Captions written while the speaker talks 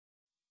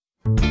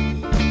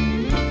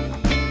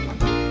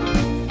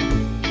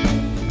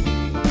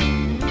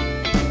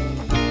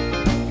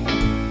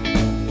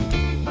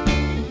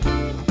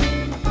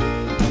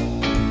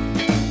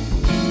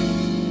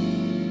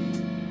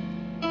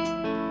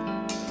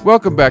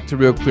Welcome back to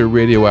Real Clear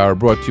Radio Hour,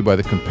 brought to you by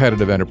the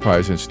Competitive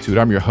Enterprise Institute.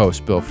 I'm your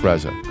host, Bill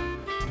Frezza.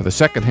 For the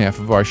second half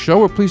of our show,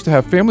 we're pleased to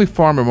have family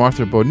farmer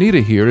Martha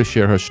Boneta here to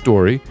share her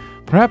story,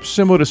 perhaps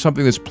similar to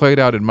something that's played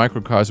out in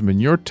microcosm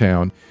in your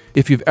town,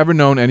 if you've ever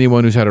known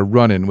anyone who's had a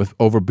run-in with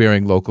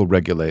overbearing local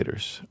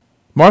regulators.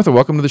 Martha,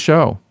 welcome to the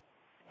show.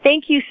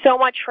 Thank you so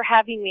much for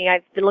having me.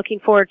 I've been looking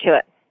forward to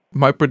it.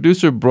 My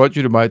producer brought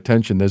you to my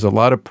attention. There's a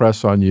lot of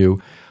press on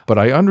you, but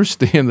I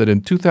understand that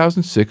in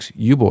 2006,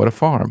 you bought a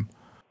farm.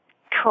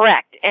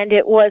 Correct, and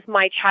it was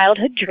my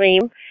childhood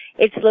dream.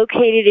 It's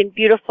located in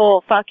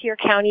beautiful Fauquier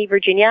County,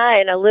 Virginia,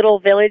 in a little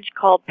village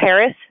called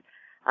Paris.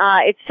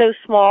 It's so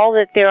small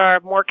that there are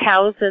more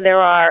cows than there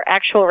are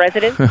actual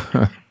residents.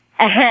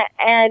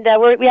 And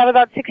we have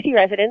about 60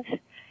 residents.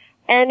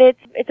 And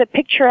it's a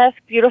picturesque,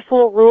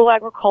 beautiful rural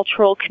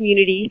agricultural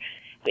community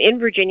in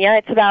Virginia.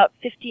 It's about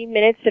 15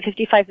 minutes to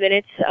 55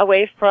 minutes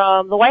away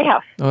from the White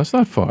House. Oh, that's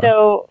not far.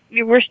 So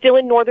we're still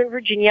in northern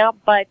Virginia,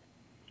 but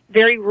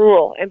very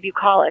rural and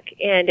bucolic,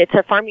 and it's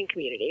a farming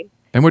community.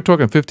 And we're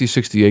talking 50,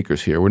 60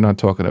 acres here. We're not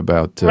talking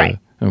about... Right.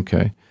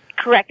 Okay.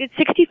 Correct. It's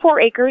 64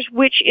 acres,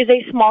 which is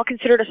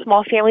considered a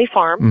small family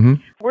farm. Mm-hmm.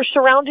 We're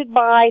surrounded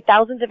by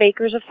thousands of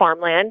acres of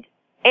farmland,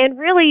 and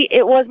really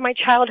it was my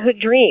childhood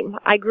dream.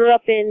 I grew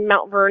up in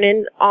Mount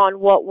Vernon on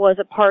what was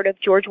a part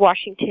of George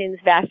Washington's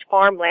vast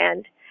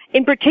farmland,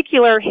 in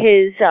particular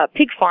his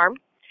pig farm.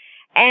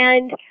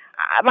 And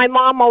my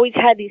mom always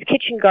had these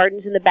kitchen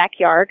gardens in the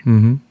backyard,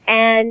 mm-hmm.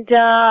 and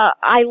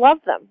I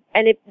loved them.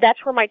 And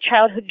that's where my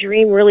childhood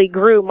dream really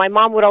grew. My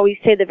mom would always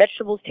say the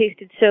vegetables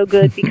tasted so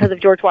good because of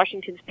George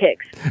Washington's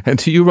pigs. And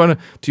do you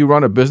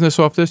run a business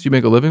off this? Do you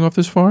make a living off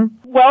this farm?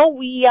 Well,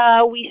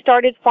 we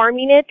started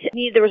farming it.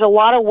 There was a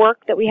lot of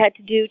work that we had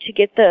to do to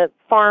get the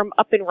farm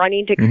up and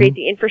running to create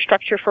the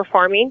infrastructure for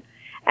farming.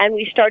 And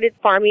we started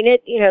farming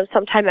it,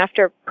 sometime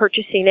after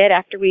purchasing it,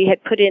 after we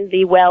had put in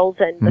the wells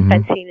and the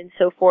fencing and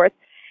so forth.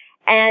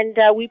 And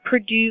we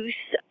produce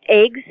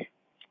eggs,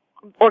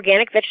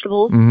 organic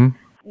vegetables. Mm-hmm.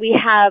 We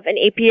have an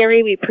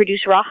apiary. We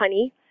produce raw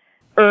honey,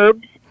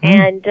 herbs,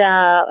 and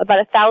about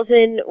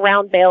 1,000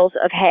 round bales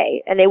of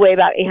hay, and they weigh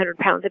about 800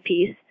 pounds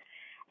apiece.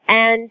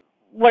 And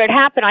what had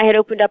happened, I had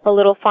opened up a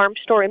little farm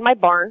store in my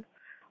barn,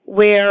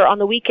 where on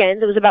the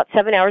weekends, it was about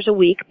 7 hours a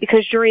week,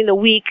 because during the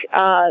week,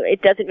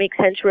 it doesn't make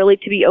sense really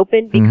to be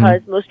open,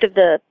 because most of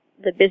the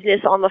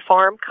business on the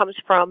farm comes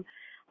from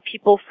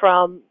people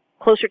from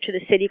closer to the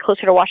city,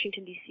 closer to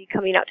Washington, D.C.,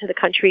 coming out to the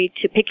country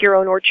to pick your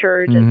own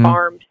orchards and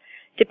farms,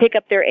 to pick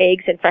up their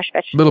eggs and fresh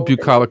vegetables. Little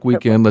bucolic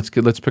weekend. Let's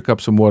pick up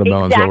some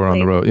watermelons while we're on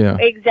the road. Yeah,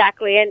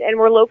 exactly. And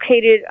we're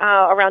located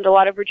around a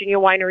lot of Virginia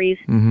wineries.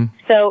 Mm-hmm.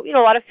 So a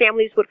lot of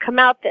families would come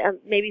out.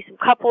 Maybe some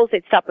couples.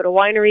 They'd stop at a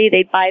winery.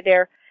 They'd buy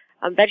their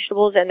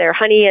vegetables and their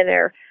honey and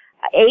their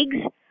eggs,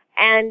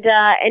 and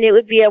it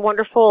would be a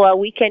wonderful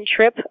weekend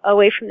trip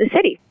away from the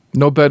city.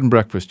 No bed and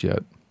breakfast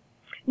yet.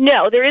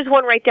 No, there is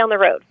one right down the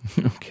road.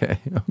 Okay.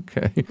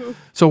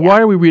 So why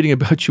are we reading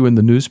about you in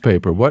the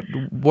newspaper? What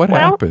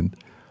happened?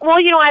 Well,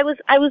 I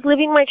was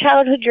living my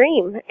childhood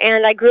dream,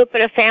 and I grew up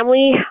in a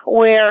family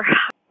where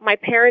my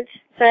parents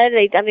said,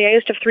 I'm the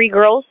youngest of 3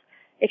 girls,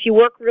 if you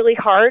work really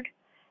hard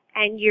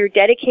and you're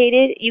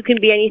dedicated, you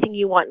can be anything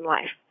you want in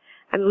life.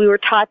 I mean, we were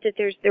taught that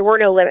there were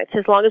no limits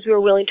as long as we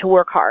were willing to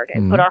work hard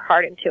and put our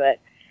heart into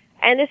it.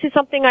 And this is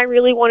something I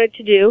really wanted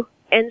to do,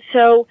 and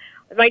so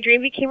my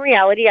dream became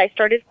reality. I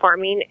started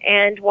farming,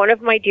 and one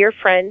of my dear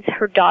friends,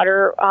 her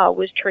daughter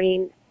was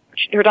turning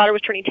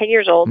 10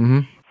 years old,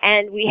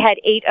 and we had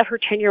 8 of her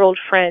 10-year-old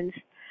friends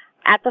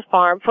at the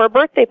farm for a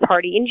birthday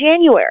party in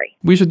January.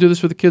 We should do this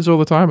for the kids all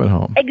the time at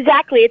home.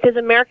 Exactly. It's as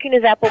American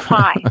as apple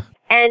pie.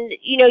 And,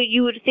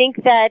 you would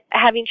think that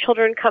having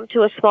children come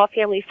to a small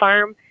family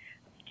farm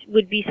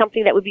would be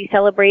something that would be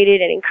celebrated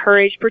and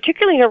encouraged,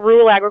 particularly in a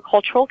rural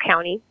agricultural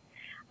county.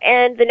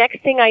 And the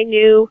next thing I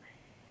knew,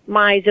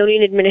 my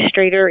zoning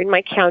administrator in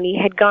my county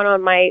had gone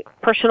on my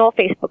personal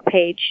Facebook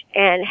page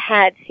and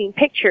had seen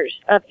pictures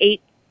of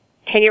 8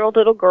 10-year-old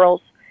little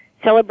girls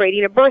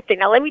celebrating a birthday.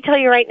 Now, let me tell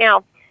you right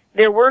now,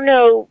 there were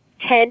no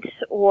tents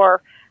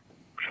or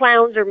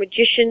clowns or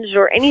magicians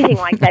or anything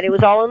like that. It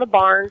was all in the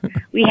barn.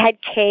 We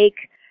had cake.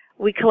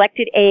 We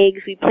collected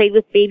eggs. We played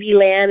with baby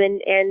lamb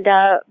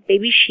and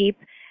baby sheep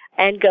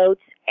and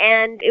goats.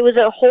 And it was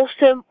a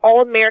wholesome,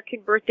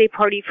 all-American birthday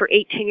party for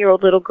 8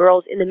 10-year-old little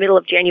girls in the middle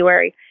of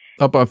January.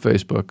 Up on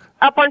Facebook.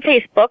 Up on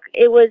Facebook.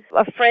 It was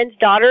a friend's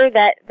daughter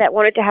that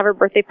wanted to have her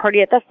birthday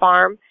party at the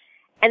farm.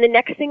 And the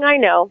next thing I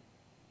know,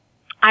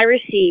 I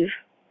receive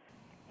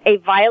a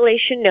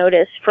violation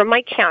notice from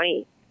my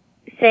county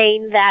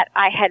saying that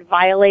I had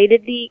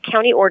violated the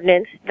county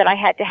ordinance, that I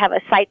had to have a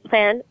site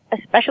plan, a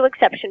special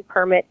exception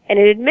permit, and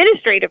an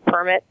administrative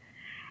permit,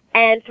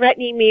 and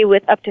threatening me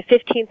with up to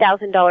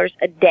 $15,000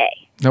 a day.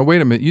 Now,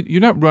 wait a minute.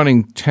 You're not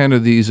running 10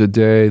 of these a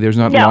day. There's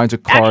not lines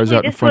of cars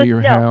out in front of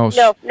your house.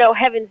 No,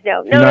 heavens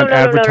no. You're not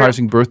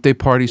advertising birthday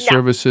party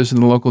services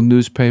in the local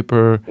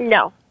newspaper.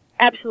 No,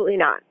 absolutely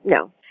not.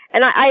 No.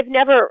 And I've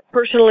never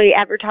personally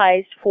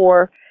advertised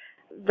for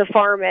the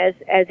farm as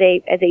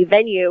a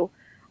venue,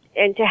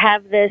 and to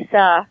have this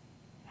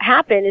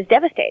happen is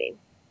devastating.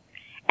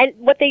 And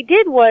what they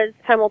did was,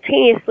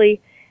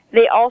 simultaneously,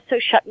 they also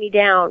shut me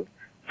down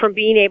from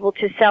being able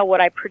to sell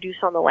what I produce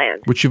on the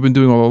land. Which you've been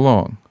doing all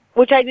along.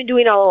 Which I've been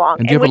doing all along.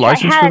 And do you have a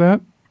license for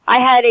that? I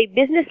had a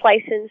business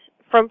license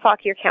from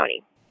Fauquier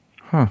County.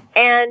 Huh.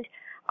 And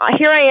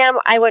here I am.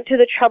 I went to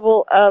the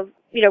trouble of,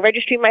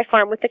 registering my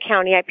farm with the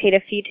county. I paid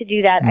a fee to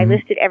do that. I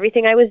listed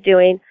everything I was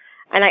doing.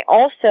 And I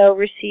also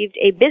received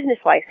a business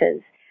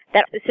license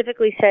that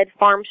specifically said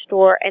farm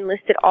store and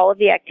listed all of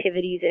the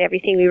activities and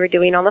everything we were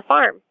doing on the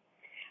farm.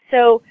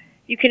 So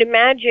you can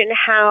imagine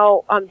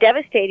how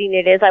devastating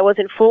it is. I was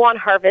in full-on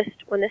harvest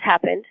when this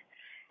happened.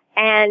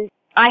 And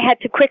I had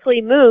to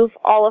quickly move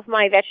all of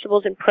my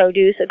vegetables and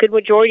produce. A good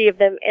majority of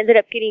them ended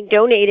up getting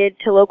donated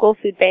to local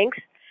food banks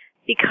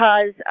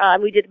because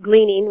we did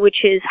gleaning,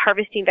 which is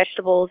harvesting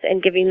vegetables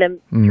and giving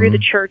them through the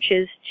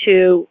churches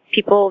to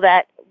people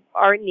that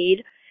are in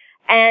need.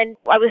 And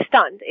I was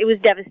stunned. It was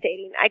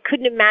devastating. I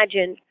couldn't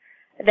imagine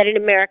that in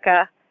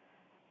America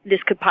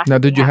this could possibly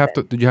happen.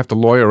 Now, did you have to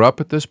lawyer up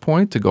at this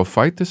point to go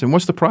fight this? And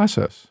what's the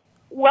process?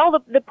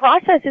 Well, the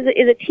process is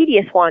a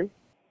tedious one.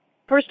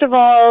 First of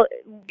all,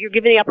 you're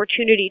given the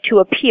opportunity to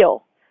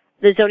appeal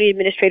the zoning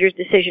administrator's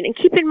decision. And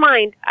keep in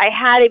mind, I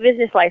had a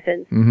business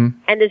license, and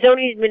the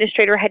zoning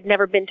administrator had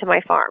never been to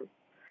my farm.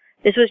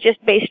 This was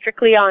just based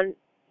strictly on,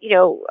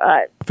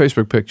 a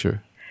Facebook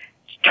picture.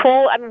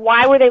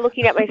 Why were they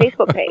looking at my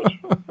Facebook page?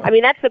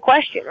 That's the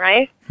question,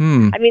 right?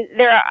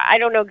 I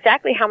don't know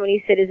exactly how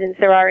many citizens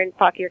there are in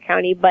Fauquier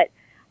County, but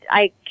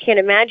I can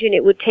imagine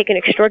it would take an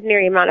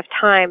extraordinary amount of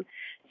time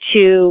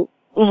to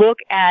look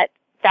at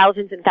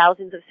thousands and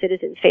thousands of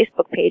citizens'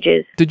 Facebook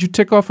pages. Did you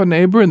tick off a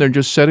neighbor and they're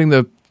just setting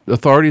the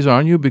authorities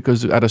on you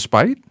because out of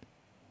spite?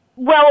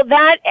 Well,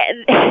 that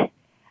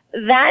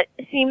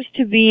seems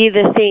to be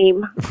the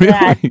theme.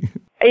 Really?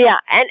 Yeah,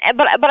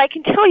 but I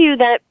can tell you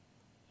that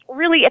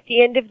really at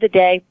the end of the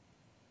day,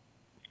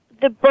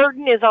 the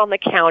burden is on the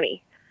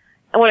county.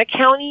 And when a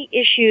county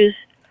issues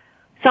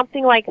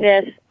something like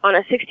this on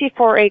a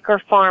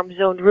 64-acre farm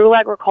zoned rural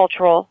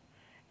agricultural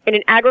in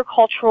an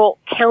agricultural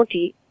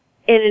county,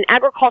 in an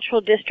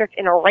agricultural district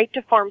in a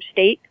right-to-farm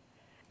state,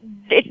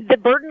 the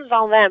burden is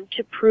on them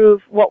to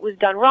prove what was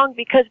done wrong,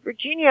 because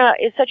Virginia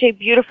is such a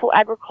beautiful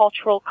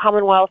agricultural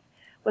commonwealth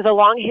with a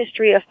long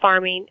history of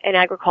farming and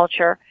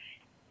agriculture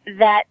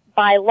that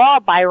by law,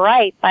 by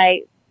right,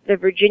 by the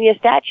Virginia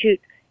statute,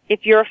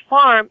 if you're a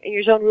farm and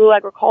you're zoned rural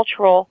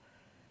agricultural,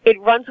 it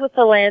runs with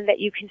the land that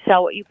you can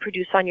sell what you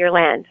produce on your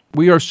land.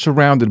 We are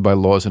surrounded by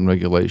laws and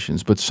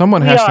regulations, but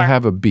someone has to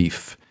have a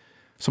beef.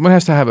 Someone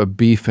has to have a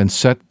beef and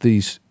set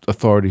these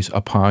authorities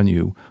upon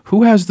you.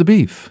 Who has the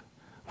beef?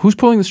 Who's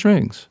pulling the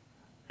strings?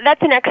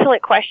 That's an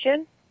excellent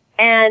question.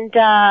 And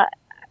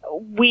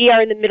we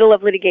are in the middle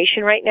of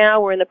litigation right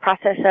now. We're in the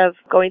process of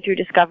going through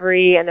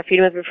discovery and the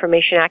Freedom of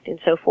Information Act and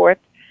so forth.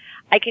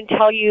 I can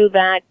tell you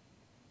that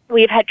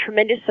we have had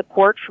tremendous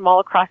support from all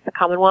across the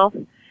Commonwealth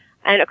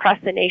and across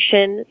the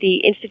nation. The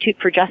Institute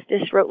for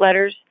Justice wrote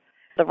letters,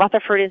 the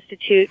Rutherford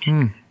Institute,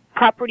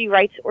 property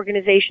rights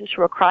organizations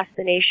from across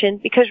the nation,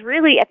 because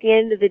really at the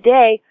end of the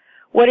day,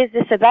 what is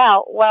this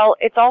about? Well,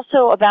 it's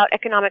also about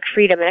economic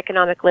freedom and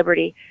economic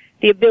liberty,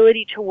 the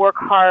ability to work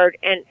hard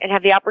and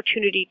have the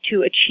opportunity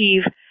to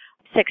achieve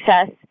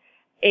success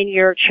in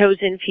your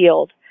chosen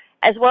field,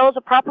 as well as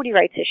a property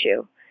rights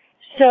issue.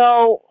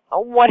 So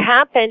what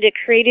happened, it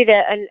created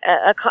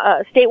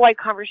a statewide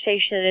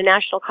conversation, a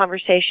national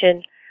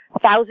conversation.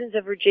 Thousands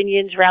of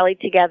Virginians rallied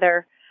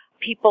together.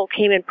 People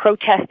came and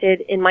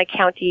protested in my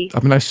county.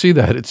 I see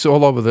that. It's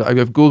all over I'm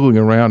Googling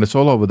around. It's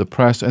all over the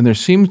press. And there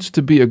seems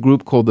to be a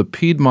group called the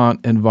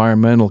Piedmont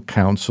Environmental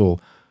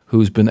Council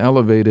who's been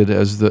elevated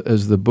as the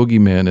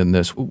boogeyman in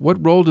this.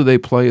 What role do they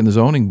play in the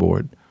zoning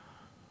board?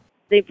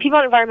 The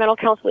Piedmont Environmental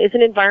Council is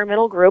an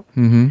environmental group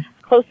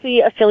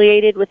closely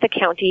affiliated with the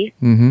county.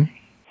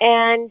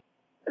 And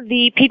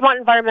the Piedmont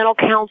Environmental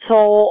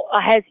Council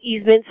has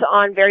easements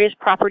on various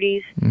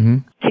properties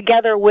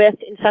together with,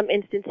 in some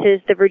instances,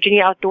 the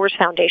Virginia Outdoors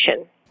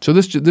Foundation. So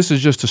this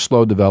is just a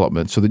slow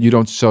development so that you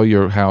don't sell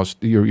your house,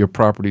 your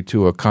property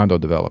to a condo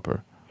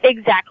developer.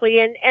 Exactly.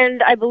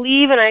 And I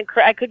believe, and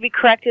I could be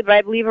corrected, but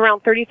I believe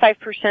around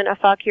 35% of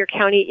Fauquier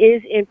County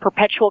is in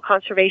perpetual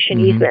conservation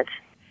easements.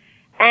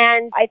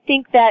 And I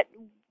think that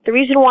the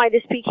reason why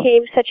this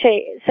became such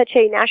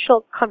a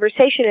national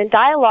conversation and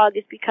dialogue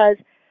is because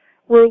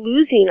we're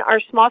losing our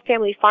small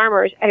family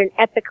farmers at an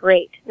epic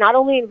rate, not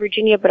only in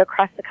Virginia but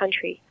across the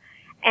country.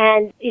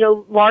 And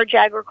large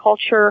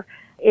agriculture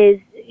is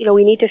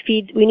we need to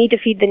feed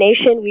the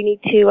nation, we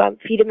need to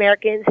feed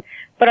Americans,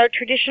 but our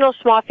traditional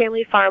small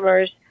family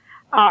farmers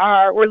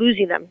we're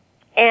losing them.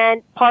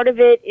 And part of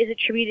it is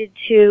attributed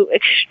to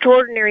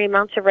extraordinary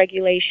amounts of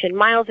regulation,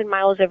 miles and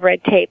miles of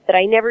red tape that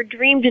I never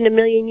dreamed in a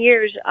million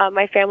years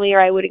my family or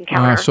I would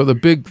encounter. So the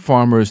big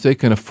farmers, they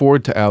can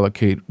afford to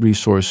allocate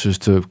resources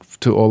to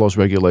all those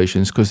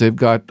regulations because they've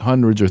got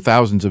hundreds or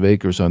thousands of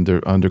acres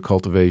under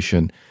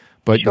cultivation.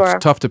 But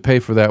it's tough to pay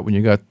for that when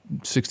you got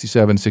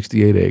 67,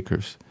 68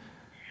 acres.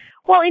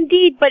 Well,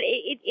 indeed, but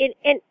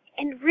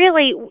And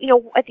really,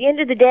 at the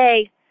end of the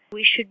day,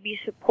 we should be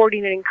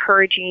supporting and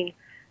encouraging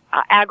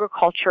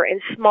agriculture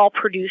and small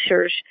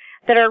producers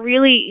that are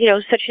really,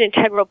 such an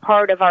integral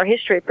part of our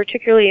history,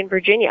 particularly in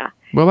Virginia.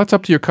 Well, that's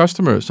up to your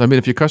customers. I mean,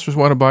 if your customers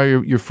want to buy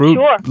your fruit,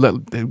 sure.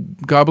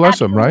 God bless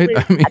them, right?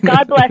 I mean,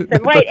 God bless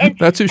them, right? And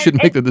that's who should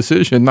make the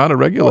decision, not a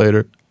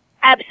regulator. Well,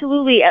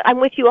 absolutely.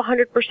 I'm with you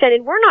 100%.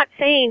 And we're not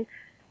saying,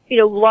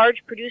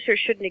 large producers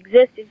shouldn't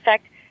exist. In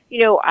fact,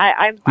 we'd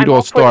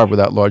all starve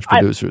without large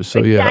producers.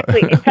 So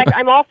exactly. In fact,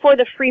 I'm all for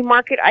the free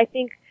market. I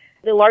think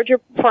the larger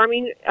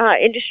farming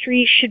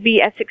industry should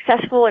be as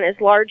successful and as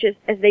large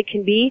as they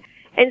can be.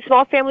 And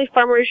small family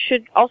farmers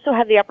should also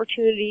have the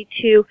opportunity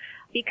to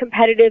be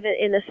competitive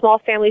in the small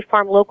family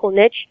farm local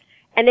niche,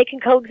 and they can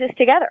coexist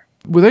together.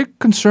 Were they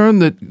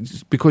concerned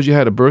that because you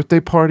had a birthday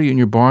party in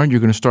your barn, you're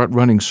going to start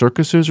running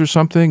circuses or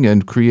something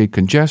and create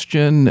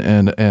congestion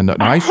and an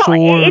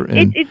eyesore?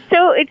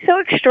 It's so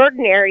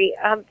extraordinary.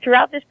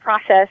 Throughout this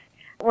process,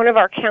 one of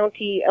our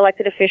county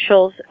elected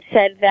officials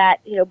said that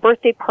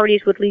birthday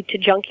parties would lead to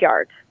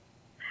junkyards.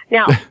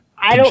 Now,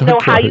 I don't know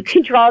how you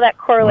can draw that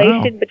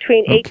correlation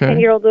between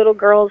 8-10-year-old little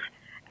girls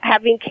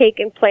having cake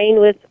and playing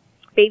with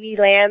baby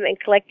lamb and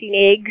collecting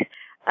eggs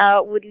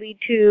would lead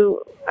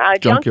to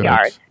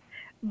junkyards.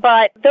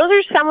 But those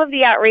are some of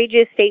the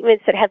outrageous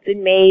statements that have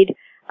been made.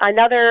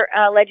 Another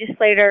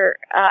legislator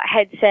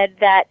had said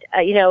that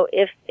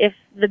if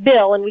the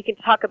bill, and we can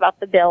talk about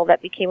the bill that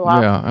became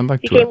law,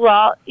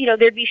 law,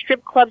 there'd be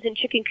strip clubs and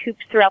chicken coops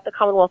throughout the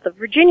Commonwealth of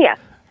Virginia.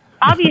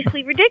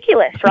 Obviously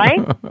ridiculous, right?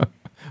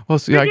 Well,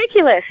 see,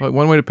 ridiculous.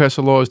 One way to pass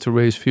a law is to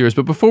raise fears.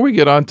 But before we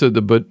get on to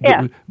the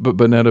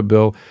Boneta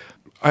Bill,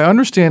 I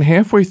understand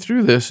halfway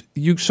through this,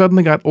 you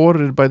suddenly got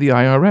audited by the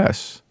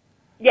IRS.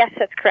 Yes,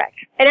 that's correct.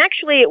 And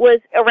actually, it was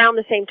around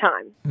the same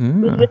time.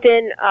 It was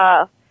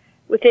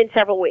within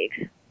several weeks.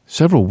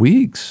 Several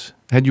weeks?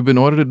 Had you been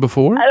audited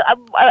before?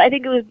 I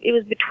think it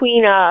was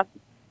between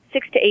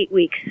 6 to 8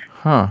 weeks.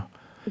 Huh.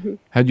 Mm-hmm.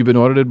 Had you been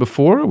audited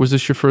before, or was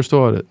this your first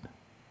audit?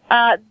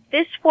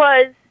 This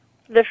was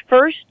the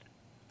first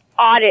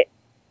audit.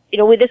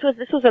 This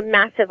was a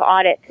massive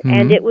audit,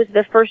 and it was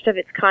the first of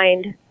its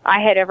kind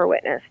I had ever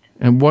witnessed.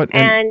 And what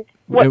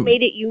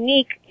made it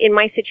unique in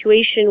my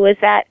situation was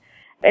that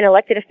an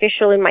elected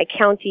official in my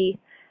county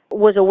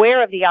was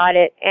aware of the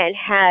audit and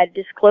had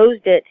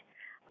disclosed it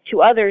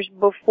to others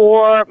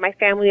before my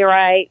family or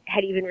I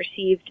had even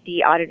received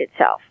the audit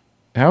itself.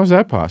 How is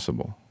that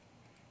possible?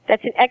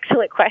 That's an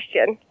excellent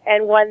question,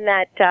 and one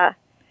that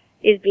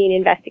is being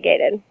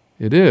investigated.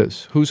 It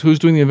is. Who's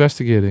doing the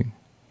investigating?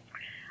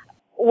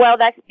 Well,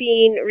 that's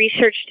being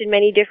researched in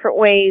many different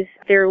ways.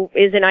 There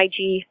is an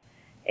IG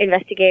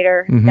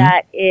investigator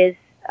that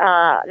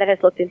has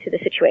looked into the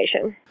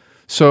situation.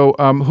 So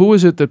who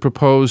is it that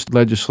proposed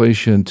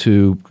legislation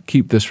to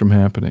keep this from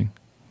happening?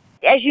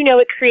 As you know,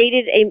 it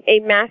created a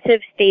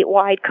massive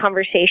statewide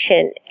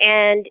conversation,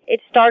 and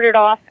it started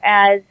off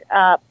as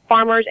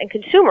farmers and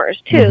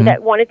consumers, too,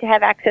 that wanted to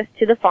have access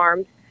to the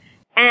farms.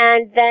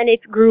 And then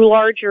it grew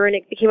larger, and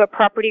it became a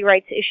property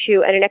rights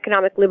issue and an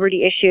economic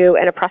liberty issue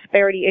and a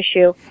prosperity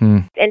issue.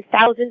 And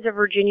thousands of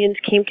Virginians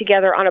came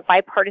together on a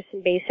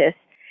bipartisan basis,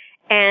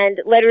 and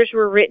letters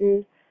were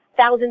written,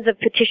 thousands of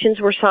petitions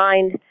were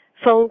signed,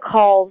 phone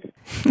calls,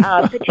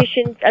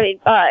 petitions.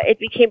 It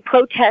became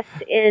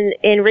protests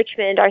in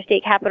Richmond, our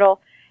state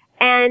capital.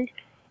 And,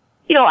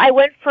 I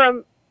went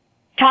from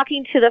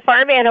talking to the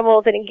farm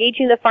animals and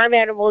engaging the farm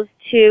animals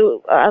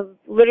to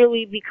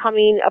literally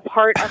becoming a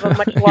part of a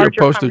much larger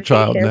You're a poster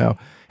child now.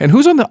 And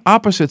who's on the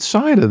opposite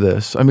side of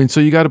this? I mean, so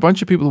you got a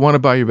bunch of people who want to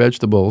buy your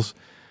vegetables.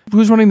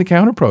 Who's running the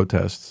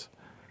counter-protests?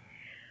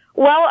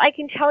 Well, I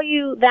can tell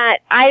you that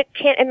I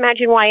can't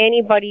imagine why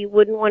anybody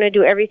wouldn't want to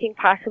do everything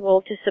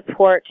possible to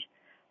support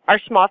our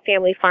small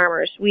family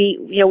farmers. We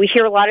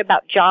hear a lot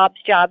about jobs,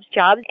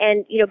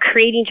 and,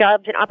 creating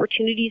jobs and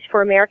opportunities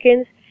for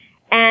Americans.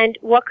 And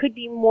what could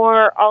be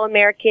more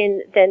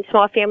all-American than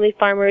small family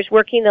farmers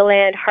working the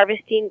land,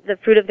 harvesting the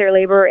fruit of their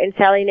labor, and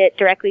selling it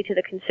directly to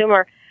the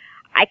consumer?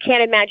 I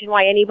can't imagine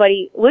why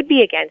anybody would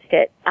be against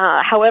it.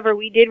 However,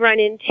 we did run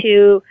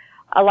into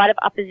a lot of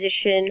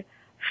opposition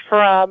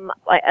from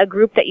a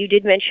group that you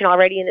did mention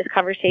already in this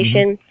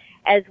conversation,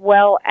 as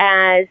well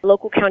as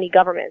local county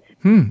governments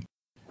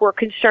were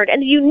concerned.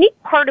 And the unique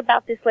part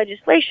about this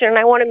legislation, and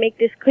I want to make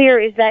this clear,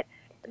 is that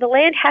the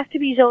land has to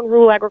be zoned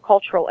rural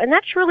agricultural. And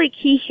that's really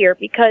key here,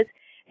 because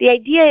the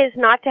idea is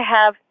not to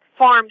have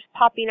farms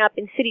popping up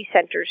in city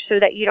centers so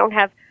that you don't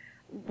have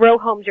row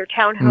homes or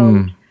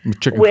townhomes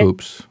chicken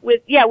coops.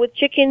 With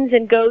chickens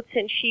and goats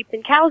and sheep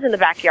and cows in the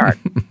backyard.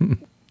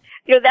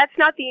 That's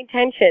not the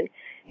intention.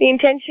 The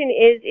intention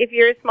is, if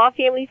you're a small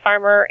family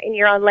farmer and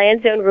you're on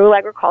land zone rural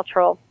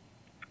agricultural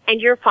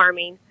and you're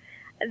farming,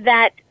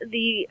 that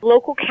the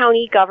local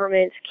county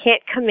governments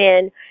can't come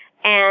in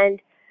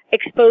and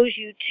expose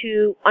you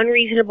to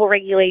unreasonable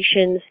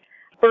regulations,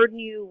 burden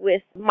you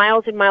with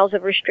miles and miles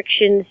of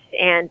restrictions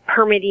and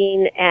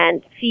permitting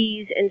and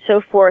fees and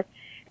so forth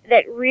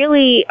that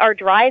really are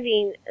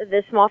driving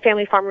the small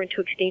family farmer into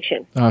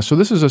extinction. So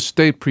this is a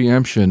state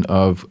preemption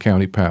of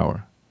county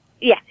power.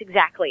 Yes,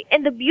 exactly.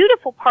 And the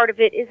beautiful part of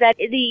it is that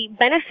the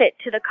benefit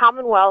to the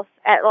Commonwealth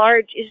at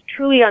large is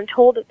truly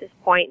untold at this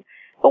point.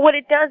 But what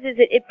it does is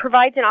it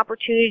provides an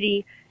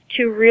opportunity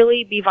to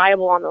really be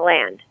viable on the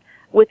land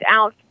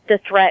without the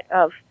threat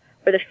of,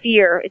 or the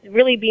fear. It's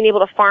really being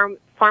able to farm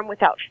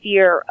without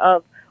fear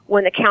of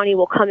when the county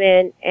will come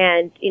in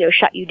and,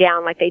 shut you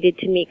down like they did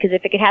to me. Because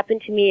if it can happen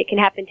to me, it can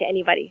happen to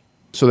anybody.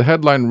 So the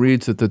headline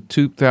reads that the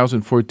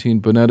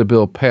 2014 Boneta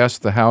Bill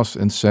passed the House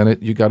and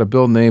Senate. You got a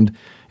bill named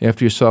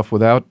after yourself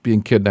without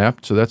being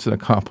kidnapped, so that's an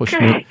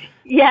accomplishment.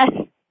 Yes,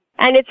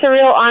 and it's a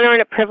real honor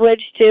and a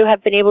privilege to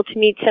have been able to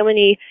meet so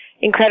many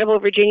incredible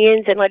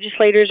Virginians and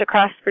legislators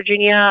across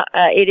Virginia.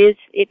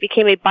 It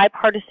became a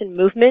bipartisan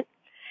movement,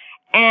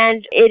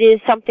 and it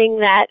is something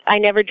that I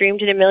never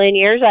dreamed in a million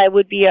years I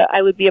would be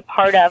a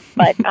part of.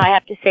 But I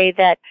have to say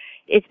that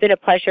it's been a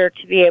pleasure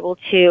to be able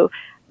to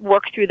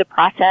work through the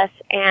process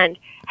and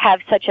have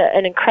such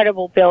an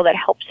incredible bill that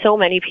helps so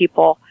many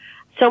people,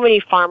 so many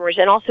farmers,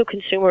 and also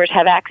consumers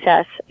have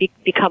access,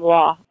 become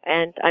law.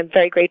 And I'm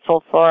very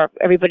grateful for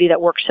everybody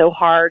that worked so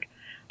hard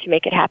to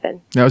make it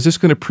happen. Now, is this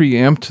going to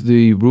preempt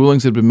the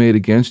rulings that have been made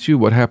against you?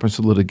 What happens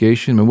to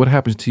litigation, and what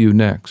happens to you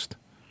next?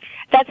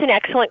 That's an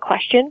excellent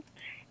question.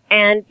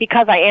 And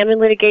because I am in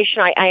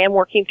litigation, I am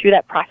working through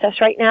that process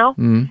right now.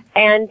 Mm-hmm.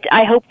 And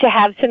I hope to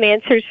have some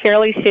answers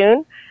fairly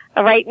soon.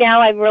 Right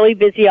now, I'm really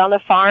busy on the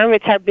farm.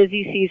 It's our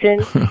busy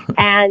season.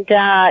 And,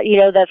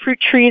 the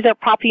fruit trees are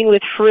popping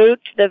with fruit.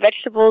 The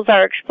vegetables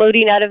are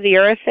exploding out of the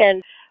earth.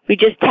 And we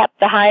just tapped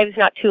the hives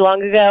not too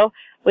long ago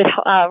with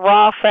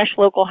raw, fresh,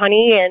 local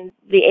honey. And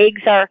the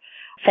eggs are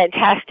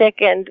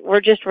fantastic. And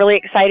we're just really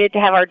excited to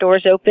have our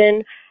doors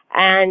open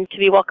and to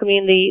be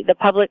welcoming the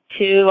public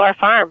to our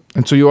farm.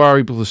 And so you are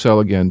able to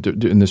sell again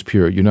in this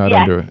period. You're not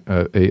under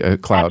a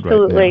cloud right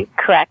now. Absolutely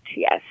correct,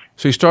 yes.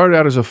 So you started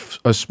out as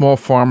a small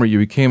farmer. You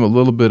became a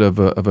little bit of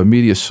a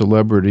media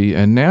celebrity,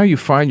 and now you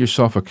find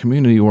yourself a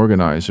community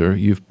organizer.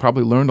 You've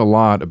probably learned a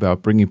lot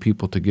about bringing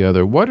people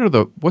together.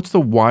 What's the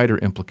wider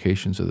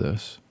implications of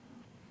this?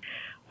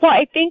 Well,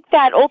 I think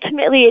that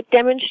ultimately it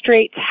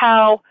demonstrates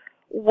how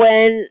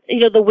when,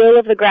 the will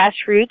of the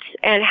grassroots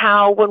and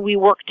how when we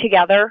work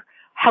together,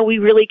 how we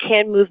really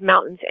can move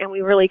mountains and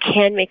we really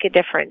can make a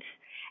difference.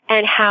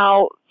 And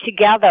how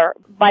together,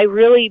 by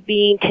really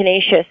being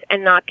tenacious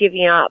and not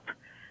giving up,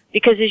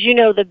 because as you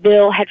know, the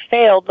bill had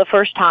failed the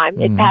first time.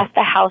 Mm-hmm. It passed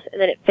the House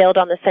and then it failed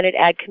on the Senate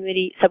Ag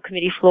Committee,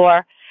 subcommittee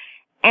floor.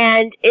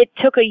 And it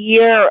took a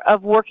year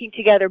of working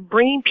together,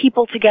 bringing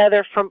people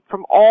together from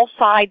all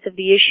sides of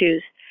the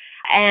issues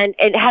and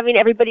having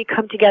everybody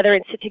come together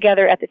and sit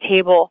together at the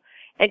table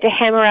and to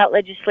hammer out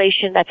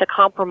legislation that's a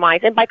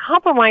compromise. And by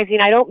compromising,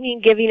 I don't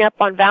mean giving up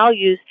on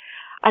values.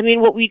 I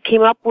mean, what we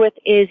came up with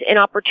is an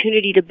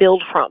opportunity to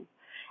build from.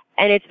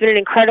 And it's been an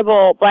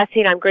incredible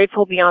blessing. I'm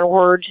grateful beyond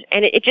words.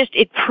 And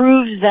it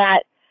proves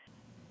that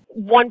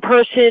one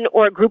person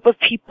or a group of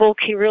people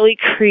can really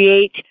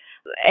create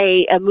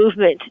a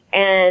movement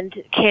and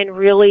can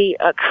really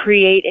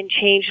create and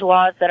change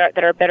laws that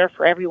are better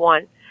for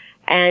everyone.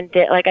 And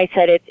like I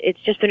said,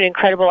 it's just been an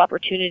incredible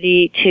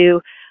opportunity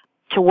to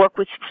work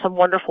with some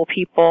wonderful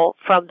people,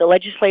 from the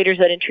legislators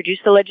that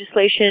introduced the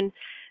legislation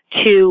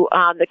to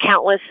the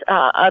countless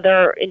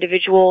other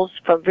individuals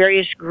from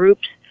various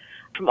groups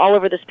from all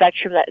over the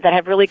spectrum that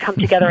have really come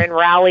together and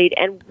rallied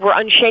and were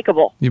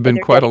unshakable. You've been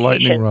quite a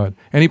lightning rod.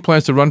 Any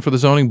plans to run for the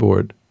zoning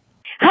board?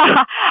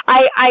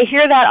 I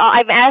hear that.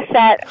 I've asked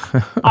that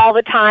all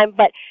the time.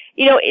 But,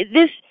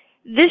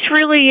 this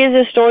really is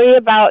a story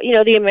about,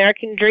 the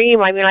American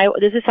dream. I mean,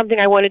 this is something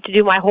I wanted to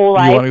do my whole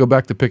life. You want to go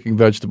back to picking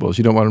vegetables.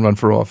 You don't want to run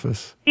for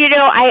office.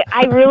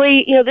 I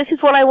really, this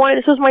is what I wanted.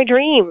 This was my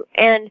dream.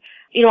 And,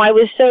 I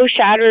was so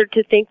shattered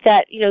to think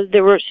that,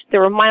 there were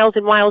miles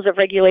and miles of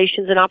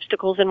regulations and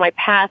obstacles in my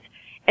path.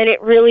 And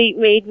it really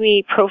made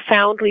me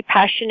profoundly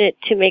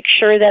passionate to make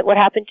sure that what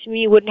happened to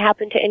me wouldn't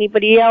happen to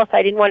anybody else.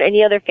 I didn't want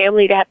any other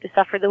family to have to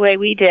suffer the way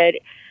we did.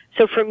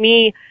 So for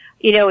me,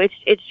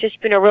 it's just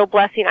been a real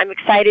blessing. I'm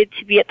excited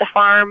to be at the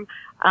farm.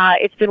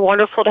 It's been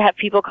wonderful to have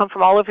people come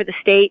from all over the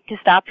state to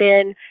stop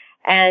in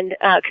and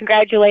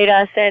congratulate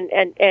us and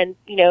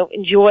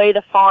enjoy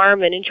the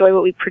farm and enjoy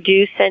what we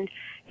produce. And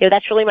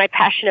that's really my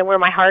passion and where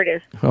my heart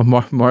is.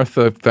 Well,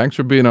 Martha, thanks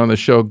for being on the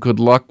show. Good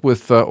luck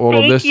with all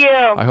of this. Thank you.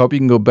 I hope you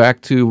can go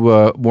back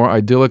to more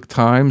idyllic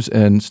times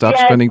and stop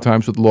spending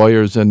times with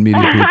lawyers and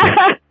media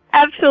people.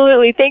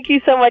 Absolutely. Thank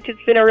you so much.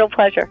 It's been a real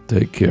pleasure.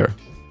 Take care.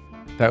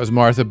 That was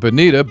Martha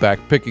Boneta, back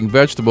picking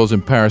vegetables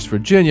in Paris,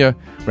 Virginia,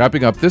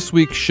 wrapping up this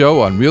week's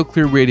show on Real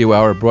Clear Radio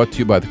Hour, brought to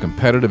you by the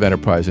Competitive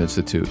Enterprise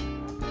Institute.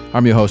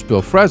 I'm your host,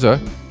 Bill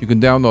Frezza. You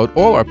can download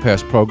all our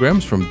past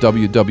programs from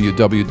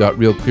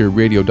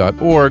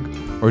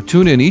www.realclearradio.org or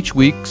tune in each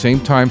week, same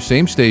time,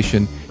 same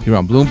station, here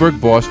on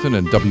Bloomberg Boston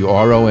and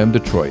WROM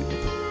Detroit.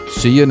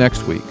 See you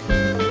next week.